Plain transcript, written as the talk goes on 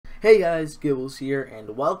Hey guys, Gibbles here,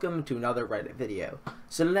 and welcome to another Reddit video.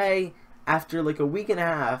 So today, after like a week and a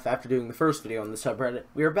half after doing the first video on the subreddit,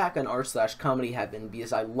 we are back on r/comedyheaven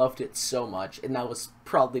because I loved it so much, and that was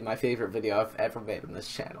probably my favorite video I've ever made on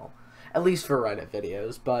this channel. At least for Reddit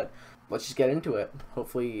videos, but let's just get into it.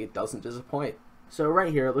 Hopefully it doesn't disappoint. So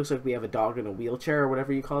right here, it looks like we have a dog in a wheelchair, or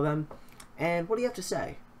whatever you call them. And what do you have to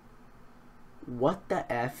say? What the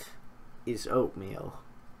F is oatmeal?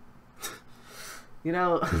 You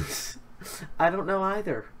know, I don't know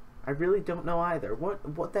either. I really don't know either.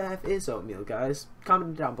 What the F is oatmeal, guys?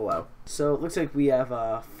 Comment down below. So it looks like we have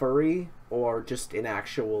a furry, or just an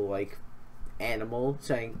actual, like, animal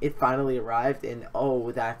saying, it finally arrived, and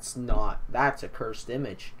oh, that's a cursed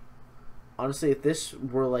image. Honestly, if this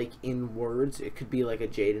were, like, in words, it could be like a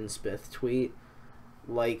Jaden Smith tweet.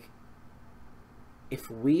 Like,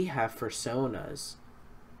 if we have personas,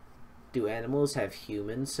 do animals have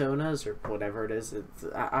human sonas, or whatever it is?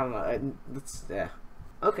 I don't know. Yeah.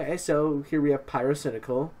 Okay, so here we have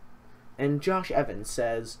Pyrocynical, and Josh Evans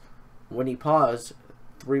says, when he paused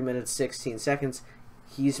 3 minutes 16 seconds,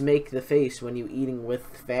 he's make the face when you eating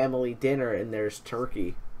with family dinner and there's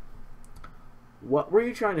turkey. What were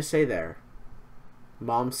you trying to say there?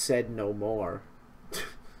 Mom said no more.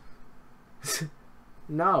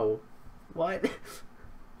 No. What?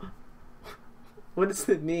 What does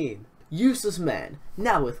it mean? Useless man,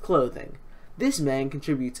 now with clothing. This man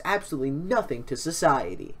contributes absolutely nothing to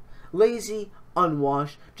society. Lazy,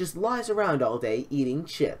 unwashed, just lies around all day eating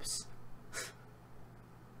chips.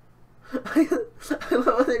 I love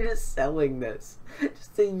how they're just selling this.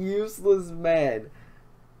 Just a useless man.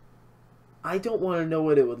 I don't want to know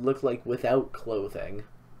what it would look like without clothing.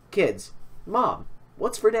 Kids, Mom,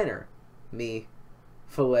 what's for dinner? Me.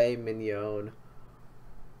 Filet mignon.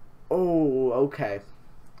 Oh, okay.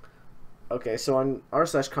 Okay, so on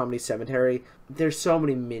r/comedy cemetery, there's so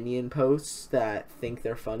many Minion posts that think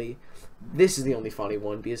they're funny. This is the only funny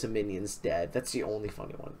one because a Minion's dead. That's the only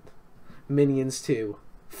funny one. Minions 2.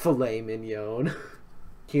 Filet mignon.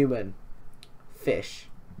 Human. Fish.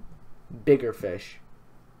 Bigger fish.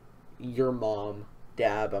 Your mom.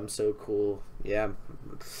 Dab, I'm so cool. Yeah.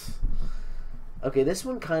 Okay, this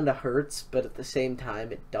one kind of hurts, but at the same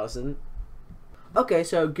time, it doesn't. Okay,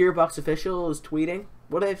 so Gearbox Official is tweeting.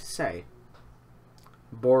 What do I have to say?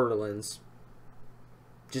 Borderlands.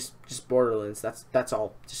 Just Borderlands. That's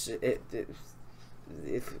all. Just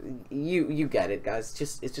if you get it,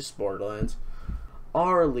 guys. It's just Borderlands.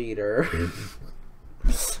 Our leader.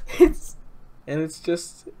 it's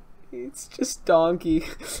just Donkey.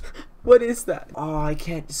 What is that? Oh, I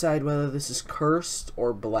can't decide whether this is cursed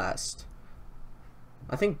or blessed.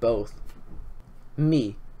 I think both.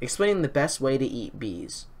 Me, explaining the best way to eat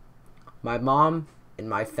bees. My mom and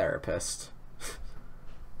my therapist.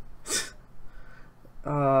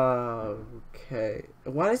 Okay.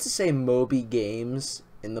 Why does it say Moby Games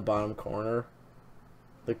in the bottom corner?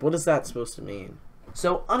 Like, what is that supposed to mean?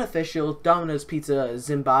 So, unofficial Domino's Pizza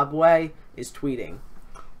Zimbabwe is tweeting,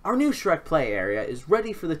 our new Shrek play area is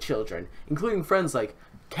ready for the children, including friends like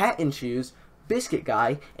Cat in Shoes, Biscuit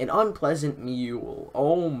Guy, and Unpleasant Mule.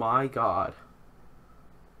 Oh my god.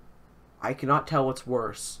 I cannot tell what's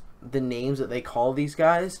worse. The names that they call these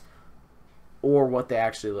guys, or what they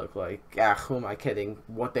actually look like. Ah, who am I kidding?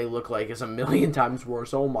 What they look like is a million times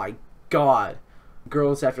worse. Oh my god.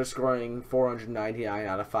 Girls after scoring 499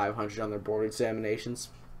 out of 500 on their board examinations.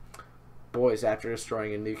 Boys after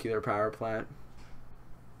destroying a nuclear power plant.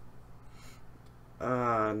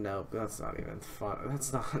 No, that's not even fun.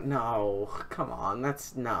 That's not, no, come on,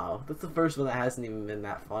 that's the first one that hasn't even been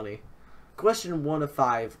that funny. Question 1 of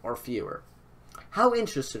 5 or fewer. How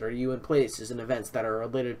interested are you in places and events that are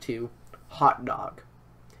related to hot dog?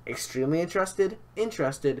 Extremely interested,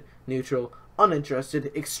 interested, neutral, uninterested,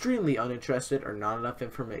 extremely uninterested, or not enough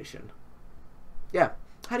information? Yeah,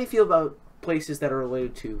 how do you feel about places that are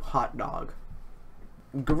related to hot dog?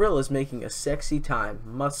 Gorilla's making a sexy time.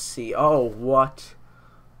 Must see. Oh, what?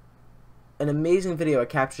 An amazing video I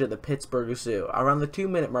captured at the Pittsburgh Zoo. Around the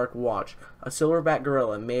 2-minute mark, watch. A silverback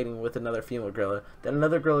gorilla mating with another female gorilla. Then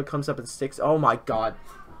another gorilla comes up and sticks. Oh my god.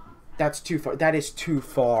 That's too far. That is too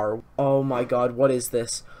far. Oh my god, what is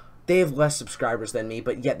this? They have less subscribers than me,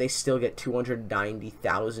 but yet they still get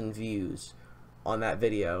 290,000 views on that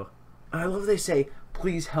video. And I love they say,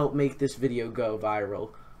 please help make this video go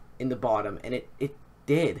viral in the bottom. And it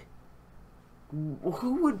did.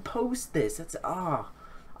 Who would post this? That's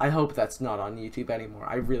I hope that's not on YouTube anymore.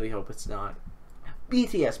 I really hope it's not.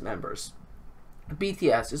 BTS members.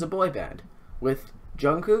 BTS is a boy band with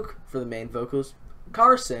Jungkook for the main vocals,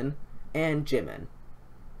 Carson, and Jimin.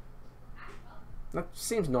 That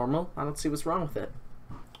seems normal. I don't see what's wrong with it.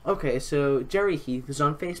 Okay, so Jerry Heath is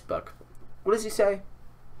on Facebook. What does he say?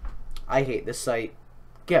 I hate this site.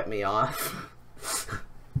 Get me off.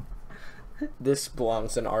 This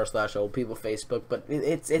belongs in r/old people Facebook, but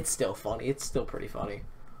it's still funny. It's still pretty funny.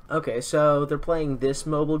 Okay, so they're playing this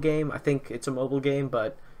mobile game. I think it's a mobile game,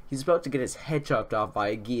 but he's about to get his head chopped off by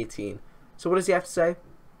a guillotine. So what does he have to say?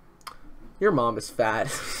 Your mom is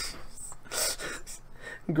fat.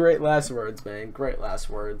 Great last words, man. Great last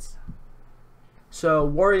words. So,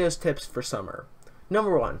 Wario's tips for summer.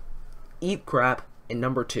 Number 1, eat crap. And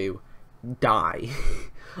number 2, die.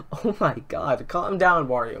 Oh my god. Calm down,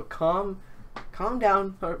 Wario. Calm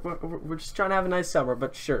down. We're just trying to have a nice summer,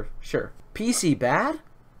 but sure. PC bad?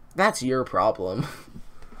 That's your problem.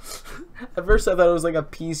 At first I thought it was like a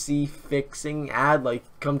PC fixing ad, like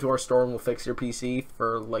come to our store and we'll fix your PC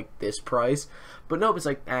for like this price. But nope, it's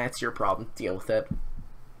like, it's your problem. Deal with it.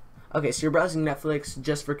 Okay, so you're browsing Netflix,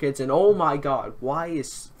 Just for Kids, and oh my god, why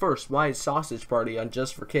is Sausage Party on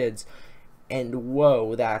Just for Kids? And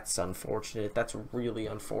whoa, that's unfortunate. That's really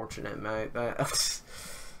unfortunate, man.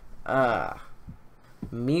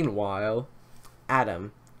 Meanwhile,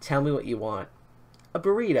 Adam, tell me what you want. A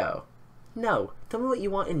burrito. No, tell me what you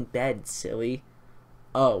want in bed, silly.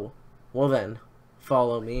 Oh, well then,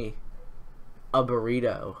 follow me. A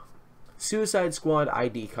burrito. Suicide Squad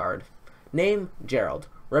ID card. Name, Gerald.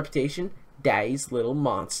 Reputation, Daddy's Little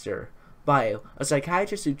Monster. Bio, a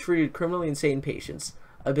psychiatrist who treated criminally insane patients.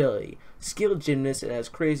 Ability, skilled gymnast and as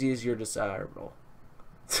crazy as you're desirable.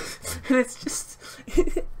 And it's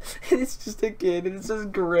just a kid and it says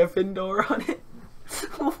Gryffindor on it.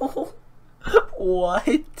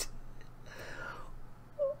 What?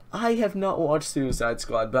 I have not watched Suicide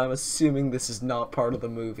Squad, but I'm assuming this is not part of the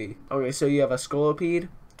movie. Okay, so you have a scolopede,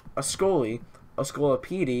 a scolie, a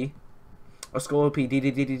scolopede, a scolopede,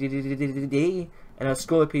 and a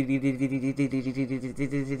scolopede.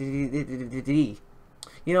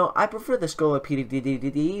 You know, I prefer the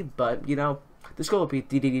scolopede, but you know, the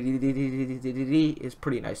scolopede is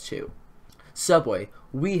pretty nice too. Subway,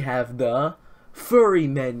 we have the furry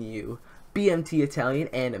menu. BMT Italian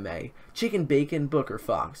anime, chicken bacon Booker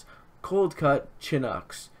Fox, cold cut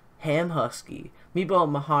Chinooks, ham husky, meatball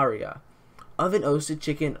maharia, oven oasted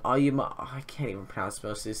chicken ayuma, I can't even pronounce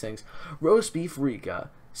most of these things, roast beef Rika,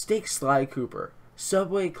 steak Sly Cooper,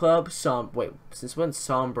 Subway Club wait, since when's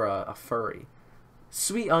Sombra a furry?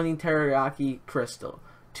 Sweet onion teriyaki Crystal,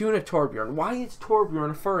 tuna Torbjorn. Why is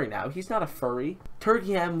Torbjorn a furry now? He's not a furry.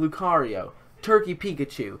 Turkey ham Lucario, Turkey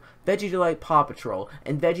Pikachu, Veggie Delight Paw Patrol,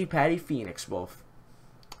 and Veggie Patty Phoenix Wolf.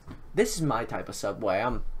 This is my type of Subway.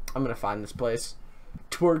 I'm gonna find this place.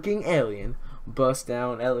 Twerking Alien, Bust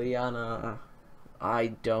Down Eliana.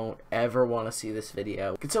 I don't ever want to see this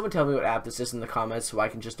video. Can someone tell me what app this is in the comments so I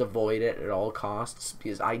can just avoid it at all costs?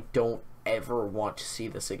 Because I don't ever want to see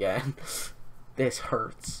this again. This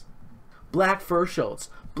hurts. Black Fur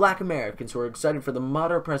Schultz, Black Americans who are excited for the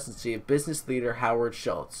moderate presidency of business leader Howard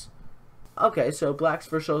Schultz. Okay, so Black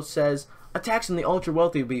Fur Schultz says, a tax on the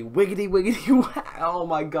ultra-wealthy will be wiggity wiggity wow. Oh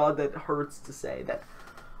my god, that hurts to say.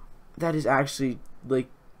 That is actually, like,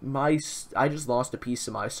 I just lost a piece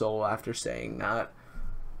of my soul after saying that.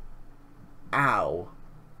 Ow.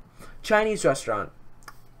 Chinese restaurant.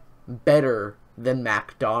 Better than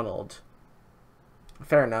McDonald's.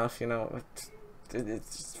 Fair enough, you know.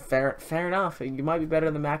 It's fair enough. You might be better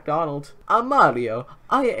than McDonald's. I'm Mario.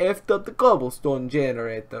 I effed up the cobblestone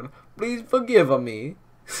generator. Please forgive me.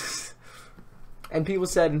 And people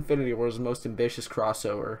said Infinity War was the most ambitious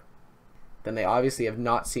crossover. Then they obviously have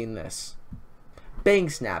not seen this. Bang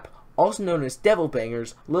Snap, also known as Devil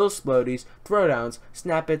Bangers, Little Splodies, Throwdowns,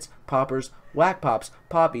 Snappets, Poppers, Whack Pops,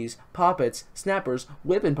 Poppies, Poppets, Snappers,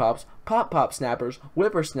 Whippin' Pops, Pop Snappers,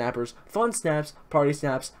 Whipper Snappers, Fun Snaps, Party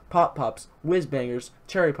Snaps, Pop Pops, Whiz Bangers,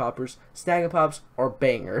 Cherry Poppers, Snag Pops, or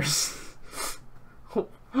Bangers.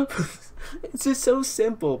 It's just so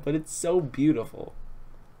simple, but it's so beautiful.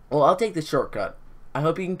 Well, I'll take the shortcut. I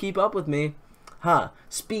hope you can keep up with me.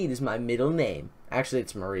 Speed is my middle name. Actually,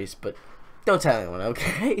 it's Maurice, but don't tell anyone,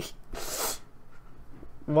 okay?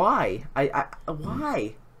 Why?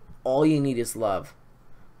 Why? All you need is love.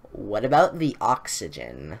 What about the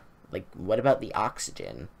oxygen? Like, what about the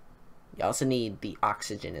oxygen? You also need the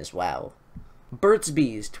oxygen as well. Bert's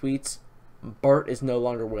Bees tweets, Bart is no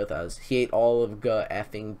longer with us. He ate all of the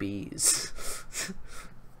effing bees.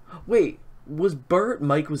 Wait, was Bert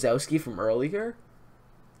Mike Wazowski from earlier?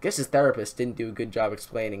 Guess his therapist didn't do a good job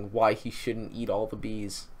explaining why he shouldn't eat all the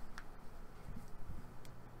bees.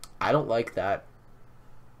 I don't like that.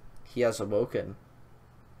 He has awoken.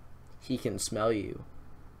 He can smell you.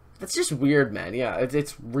 That's just weird, man. Yeah,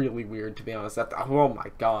 it's really weird, to be honest. Oh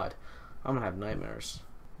my god. I'm gonna have nightmares.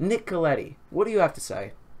 Nick Coletti, what do you have to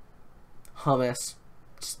say? Hummus.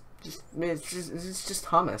 It's just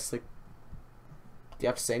hummus. Like, do you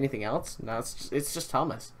have to say anything else? No, it's just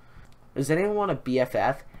hummus. Does anyone want a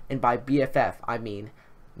BFF? And by BFF, I mean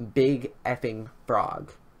big effing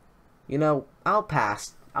frog. You know, I'll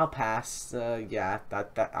pass. Yeah,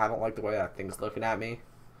 that I don't like the way that thing's looking at me.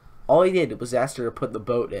 All he did was ask her to put the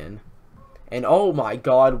boat in. And oh my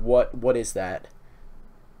god, what is that?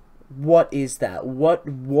 What is that? What?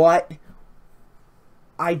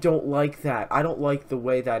 I don't like that. I don't like the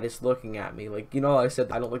way that is looking at me. Like, you know, I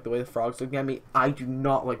said I don't like the way the frog's looking at me. I do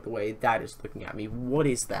not like the way that is looking at me. What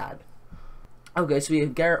is that? Okay, so we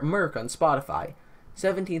have Garrett Merck on Spotify.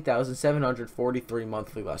 17,743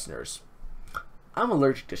 monthly listeners. I'm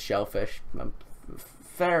allergic to shellfish.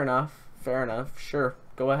 Fair enough. Sure,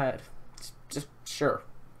 go ahead. Just sure.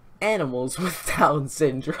 Animals with Down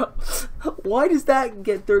syndrome. Why does that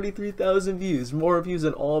get 33,000 views? More views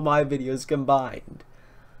than all my videos combined.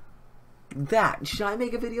 Should I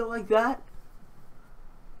make a video like that?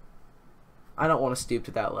 I don't want to stoop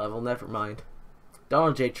to that level. Never mind.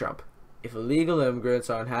 Donald J. Trump. If illegal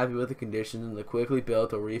immigrants are unhappy with the conditions in the quickly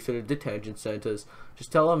built or refitted detention centers,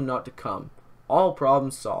 just tell them not to come. All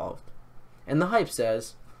problems solved. And the hype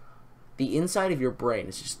says, the inside of your brain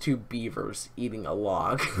is just two beavers eating a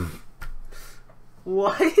log.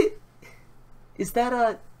 What? Is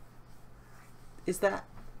that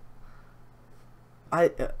I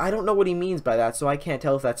don't know what he means by that, so I can't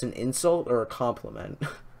tell if that's an insult or a compliment.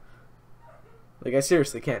 Like, I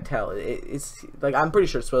seriously can't tell. It's like, I'm pretty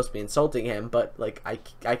sure it's supposed to be insulting him, but like I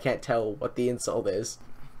can't tell what the insult is.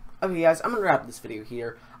 Okay guys, I'm gonna wrap this video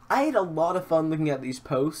here. I had a lot of fun looking at these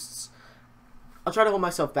posts. I'll try to hold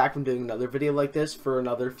myself back from doing another video like this for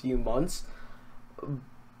another few months,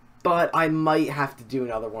 but I might have to do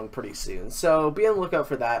another one pretty soon. So be on the lookout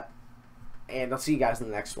for that, and I'll see you guys in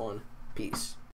the next one. Peace.